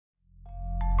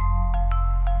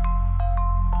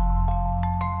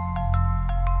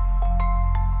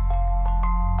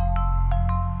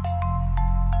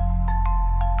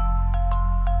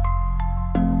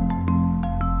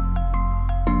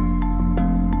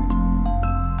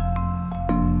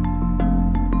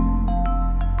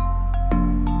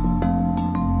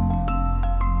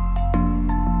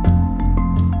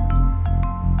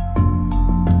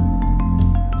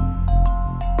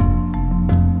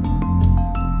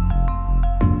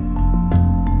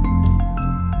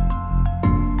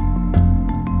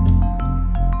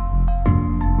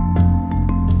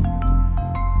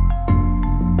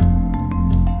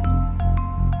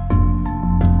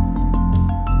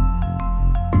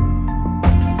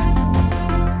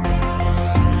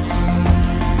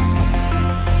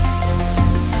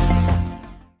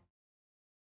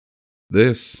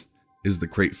This is the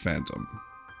Krait Phantom,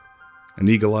 and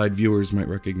eagle-eyed viewers might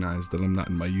recognize that I'm not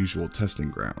in my usual testing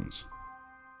grounds.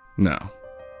 No,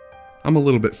 I'm a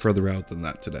little bit further out than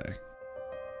that today.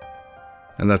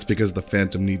 And that's because the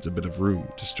Phantom needs a bit of room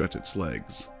to stretch its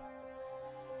legs.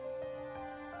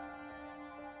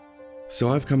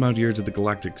 So I've come out here to the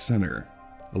galactic center,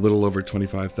 a little over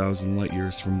 25,000 light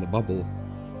years from the bubble,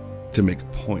 to make a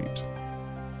point.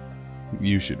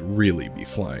 You should really be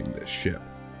flying this ship.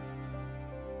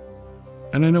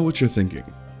 And I know what you're thinking.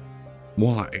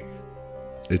 Why?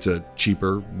 It's a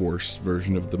cheaper, worse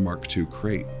version of the Mark II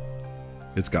Krait.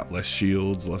 It's got less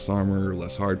shields, less armor,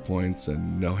 less hardpoints,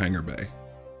 and no hangar bay.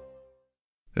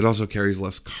 It also carries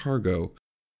less cargo,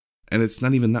 and it's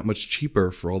not even that much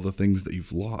cheaper for all the things that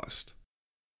you've lost.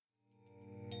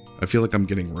 I feel like I'm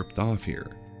getting ripped off here.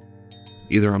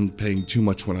 Either I'm paying too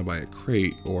much when I buy a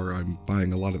Krait, or I'm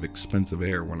buying a lot of expensive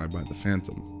air when I buy the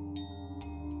Phantom.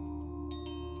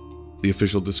 The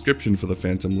official description for the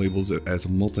Phantom labels it as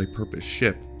a multi-purpose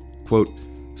ship, quote,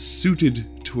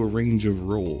 suited to a range of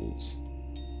roles.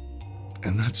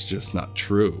 And that's just not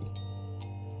true.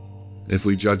 If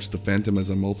we judge the Phantom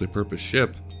as a multi-purpose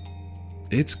ship,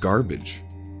 it's garbage.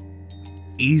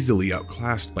 Easily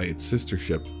outclassed by its sister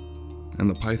ship, and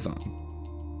the Python.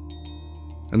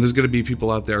 And there's going to be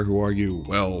people out there who argue,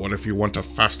 well, what if you want a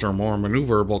faster, more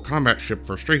maneuverable combat ship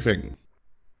for strafing?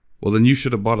 Well, then you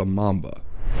should have bought a Mamba.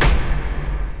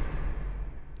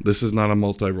 This is not a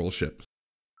multi-role ship.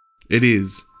 It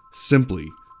is, simply,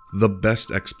 the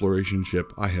best exploration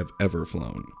ship I have ever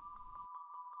flown.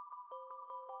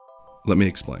 Let me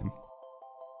explain.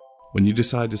 When you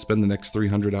decide to spend the next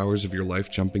 300 hours of your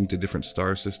life jumping to different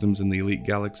star systems in the Elite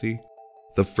Galaxy,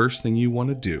 the first thing you want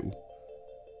to do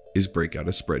is break out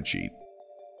a spreadsheet.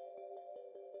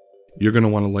 You're going to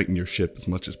want to lighten your ship as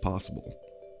much as possible.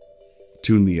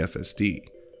 Tune the FSD.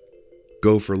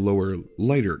 Go for lower,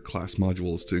 lighter class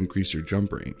modules to increase your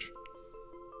jump range,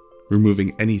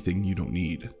 removing anything you don't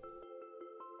need.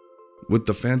 With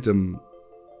the Phantom,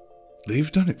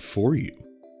 they've done it for you.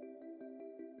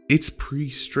 It's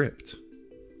pre-stripped.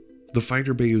 The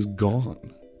fighter bay is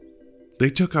gone.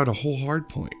 They took out a whole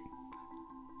hardpoint.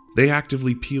 They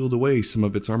actively peeled away some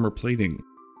of its armor plating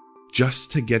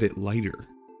just to get it lighter.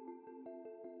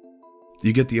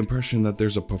 You get the impression that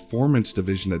there's a performance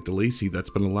division at DeLacy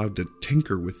that's been allowed to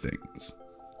tinker with things.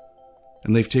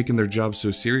 And they've taken their job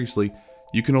so seriously,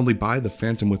 you can only buy the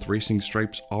Phantom with racing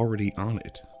stripes already on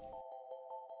it.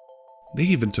 They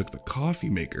even took the coffee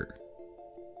maker,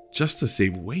 just to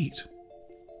save weight.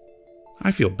 I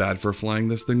feel bad for flying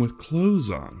this thing with clothes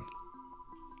on.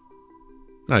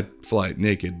 I'd fly it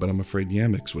naked, but I'm afraid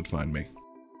Yamix would find me.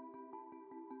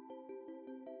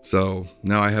 So,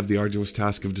 now I have the arduous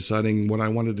task of deciding what I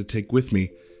wanted to take with me,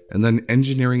 and then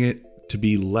engineering it to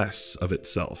be less of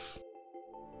itself.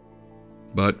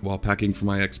 But while packing for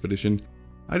my expedition,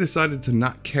 I decided to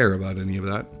not care about any of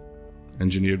that,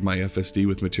 engineered my FSD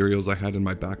with materials I had in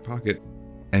my back pocket,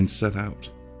 and set out.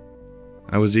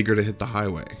 I was eager to hit the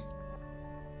highway.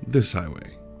 This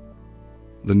highway.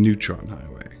 The Neutron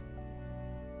Highway.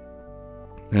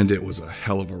 And it was a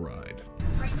hell of a ride.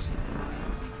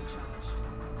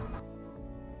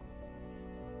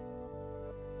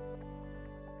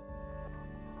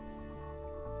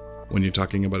 When you're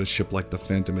talking about a ship like the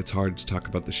Phantom, it's hard to talk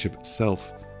about the ship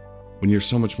itself when you're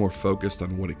so much more focused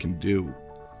on what it can do.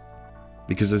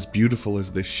 Because as beautiful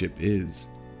as this ship is,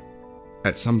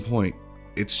 at some point,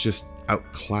 it's just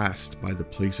outclassed by the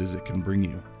places it can bring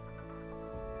you.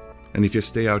 And if you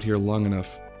stay out here long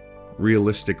enough,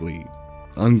 realistically,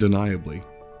 undeniably,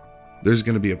 there's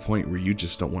going to be a point where you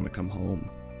just don't want to come home.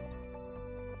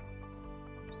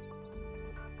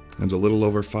 And a little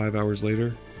over 5 hours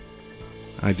later,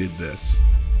 I did this.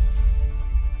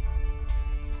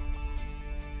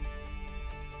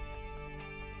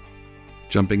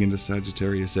 Jumping into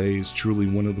Sagittarius A is truly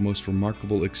one of the most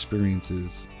remarkable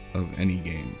experiences of any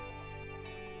game.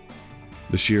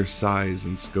 The sheer size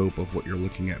and scope of what you're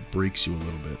looking at breaks you a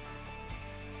little bit.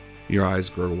 Your eyes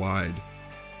grow wide.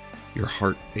 Your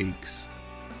heart aches.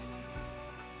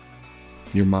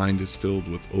 Your mind is filled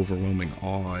with overwhelming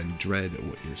awe and dread at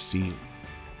what you're seeing.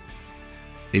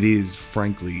 It is,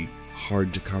 frankly,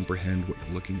 hard to comprehend what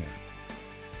you're looking at.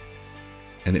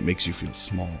 And it makes you feel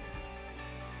small.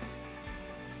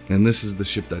 And this is the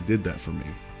ship that did that for me.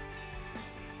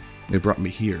 It brought me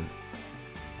here.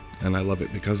 And I love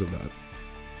it because of that.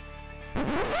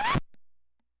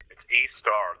 It's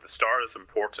A-star. The star is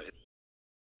important.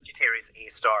 Sagittarius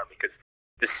A-star because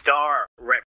the star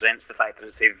represents the fact that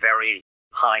it's a very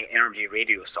high energy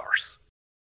radio source.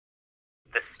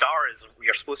 The star is,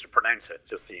 you're supposed to pronounce it,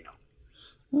 just so you know.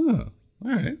 Oh,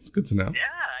 Alright, it's good to know.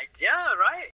 Yeah,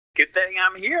 right. Good thing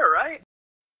I'm here, right?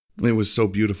 It was so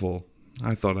beautiful,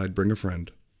 I thought I'd bring a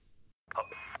friend.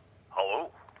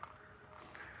 Hello?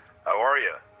 How are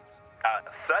you?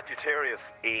 Sagittarius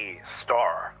A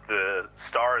star. The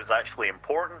star is actually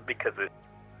important because it's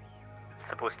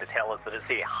supposed to tell us that it's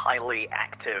a highly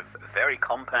active, very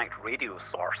compact radio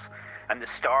source. And the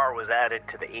star was added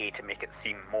to the A to make it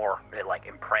seem more, like,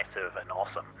 impressive and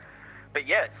awesome. But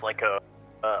yeah, it's like a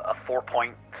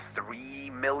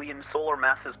 4.3 million solar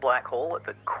masses black hole at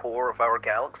the core of our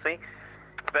galaxy.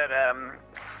 About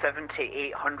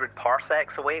 7,800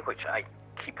 parsecs away, which I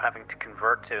keep having to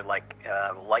convert to light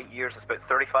years. It's about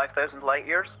 35,000 light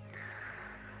years.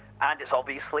 And it's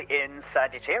obviously in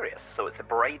Sagittarius, so it's the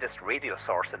brightest radio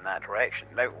source in that direction.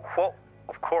 Now, what,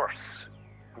 of course,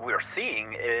 we're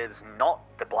seeing is not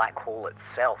the black hole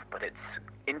itself, but its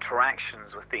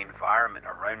interactions with the environment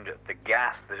around it, the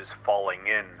gas that is falling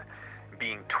in,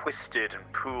 being twisted and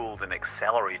pulled and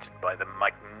accelerated by the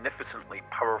magnificently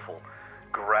powerful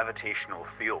gravitational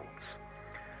fields.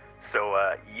 So,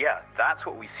 yeah, that's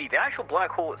what we see. The actual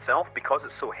black hole itself, because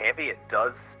it's so heavy, it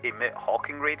does emit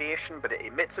Hawking radiation, but it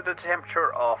emits at a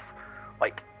temperature of,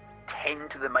 10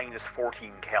 to the minus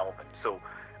 14 Kelvin. So,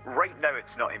 right now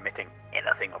it's not emitting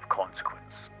anything of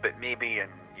consequence. But maybe in,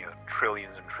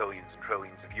 trillions and trillions and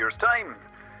trillions of years' time,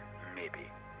 maybe.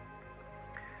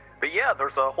 But yeah,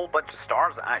 there's a whole bunch of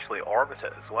stars that actually orbit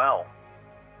it as well.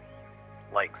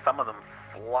 Some of them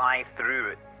fly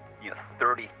through at,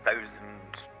 30,000...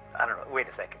 I don't know, wait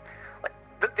a second.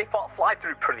 They fly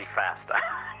through pretty fast.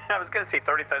 I was going to say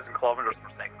 30,000 kilometers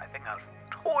per second. I think that's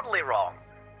totally wrong.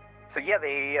 So yeah,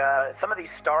 some of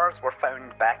these stars were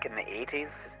found back in the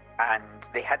 80s, and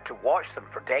they had to watch them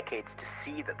for decades to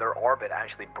see that their orbit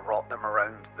actually brought them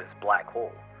around this black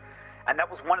hole. And that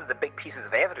was one of the big pieces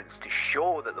of evidence to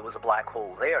show that there was a black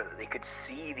hole there, that they could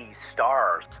see these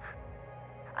stars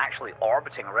actually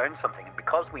orbiting around something. And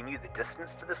because we knew the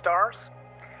distance to the stars,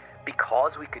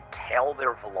 because we could tell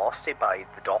their velocity by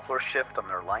the Doppler shift on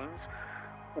their lines,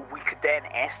 we could then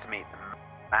estimate the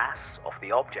mass of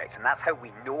the object. And that's how we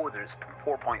know there's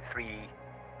 4.3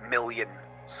 million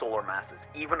solar masses,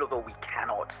 even though we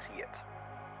cannot see it.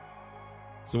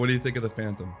 So what do you think of the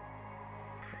Phantom?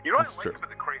 You know what I like about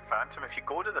the Krait Phantom? If you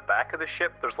go to the back of the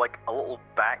ship, there's a little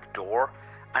back door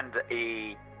and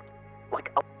a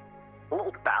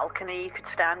little balcony you could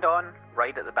stand on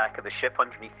right at the back of the ship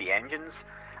underneath the engines.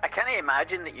 I kind of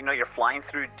imagine that, you're flying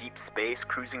through deep space,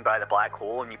 cruising by the black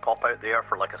hole, and you pop out there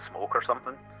for a smoke or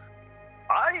something.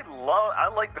 I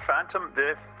like the Phantom.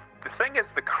 The thing is,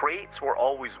 the Kraits were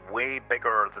always way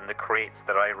bigger than the Kraits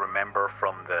that I remember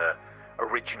from the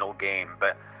original game,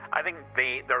 but I think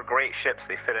they're great ships.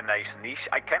 They fit a nice niche.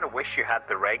 I kind of wish you had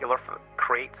the regular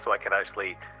Krait so I could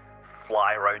actually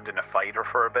fly around in a fighter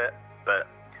for a bit, but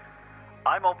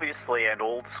I'm obviously an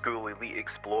old school elite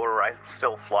explorer. I'm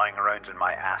still flying around in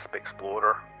my Asp-X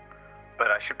Explorer, but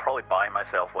I should probably buy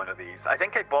myself one of these. I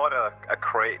think I bought a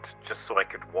Krait just so I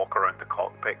could walk around the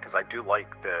cockpit, because I do like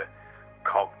the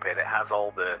cockpit. It has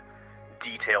all the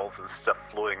details and stuff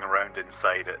floating around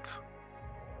inside it.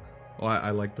 Well,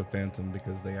 I like the Phantom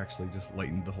because they actually just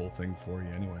lightened the whole thing for you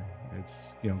anyway.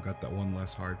 It's, got that one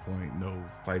less hard point, no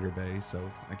fighter bay,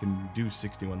 so I can do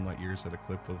 61 light years at a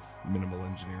clip with minimal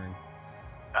engineering.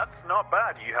 That's not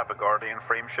bad. You have a Guardian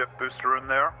frameshift booster in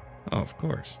there? Oh, of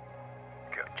course.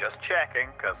 Good. Just checking,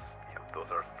 because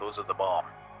those are the bomb.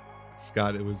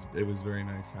 Scott, it was very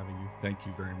nice having you. Thank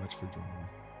you very much for joining me.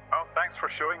 Oh, thanks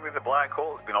for showing me the black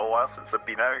hole. It's been a while since I've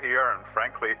been out here, and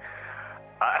frankly,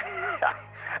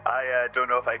 I don't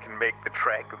know if I can make the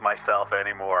trek with myself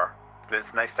anymore. It's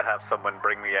nice to have someone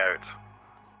bring me out.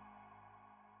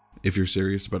 If you're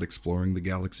serious about exploring the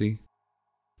galaxy,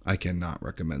 I cannot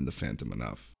recommend the Phantom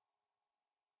enough.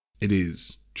 It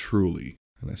is truly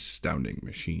an astounding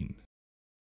machine.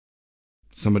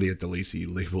 Somebody at DeLacy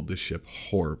labeled this ship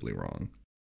horribly wrong.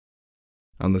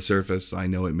 On the surface, I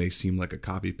know it may seem like a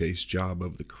copy-paste job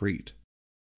of the Krait,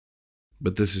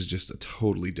 but this is just a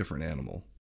totally different animal.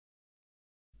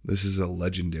 This is a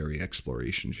legendary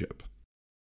exploration ship,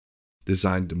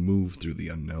 designed to move through the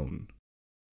unknown.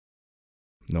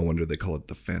 No wonder they call it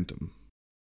the Phantom.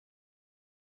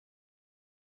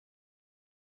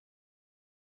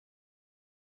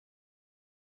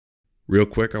 Real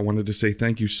quick, I wanted to say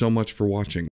thank you so much for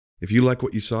watching. If you like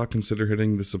what you saw, consider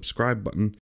hitting the subscribe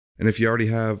button. And if you already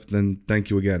have, then thank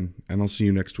you again, and I'll see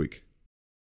you next week.